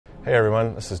Hey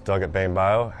everyone, this is Doug at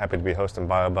BaneBio. Happy to be hosting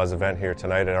BioBuzz event here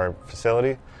tonight at our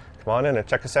facility. Come on in and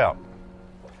check us out.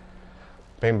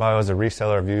 BaneBio is a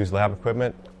reseller of used lab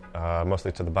equipment,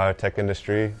 mostly to the biotech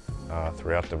industry,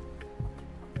 throughout the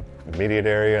immediate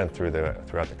area and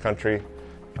throughout the country.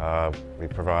 We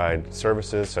provide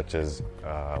services such as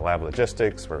lab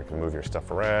logistics, where we can move your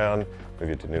stuff around, move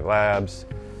you to new labs.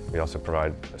 We also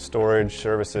provide storage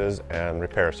services and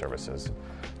repair services.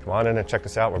 Come on in and check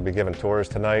us out. We'll be giving tours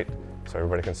tonight so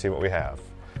everybody can see what we have.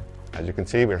 As you can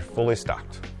see, we're fully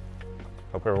stocked.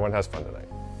 Hope everyone has fun tonight.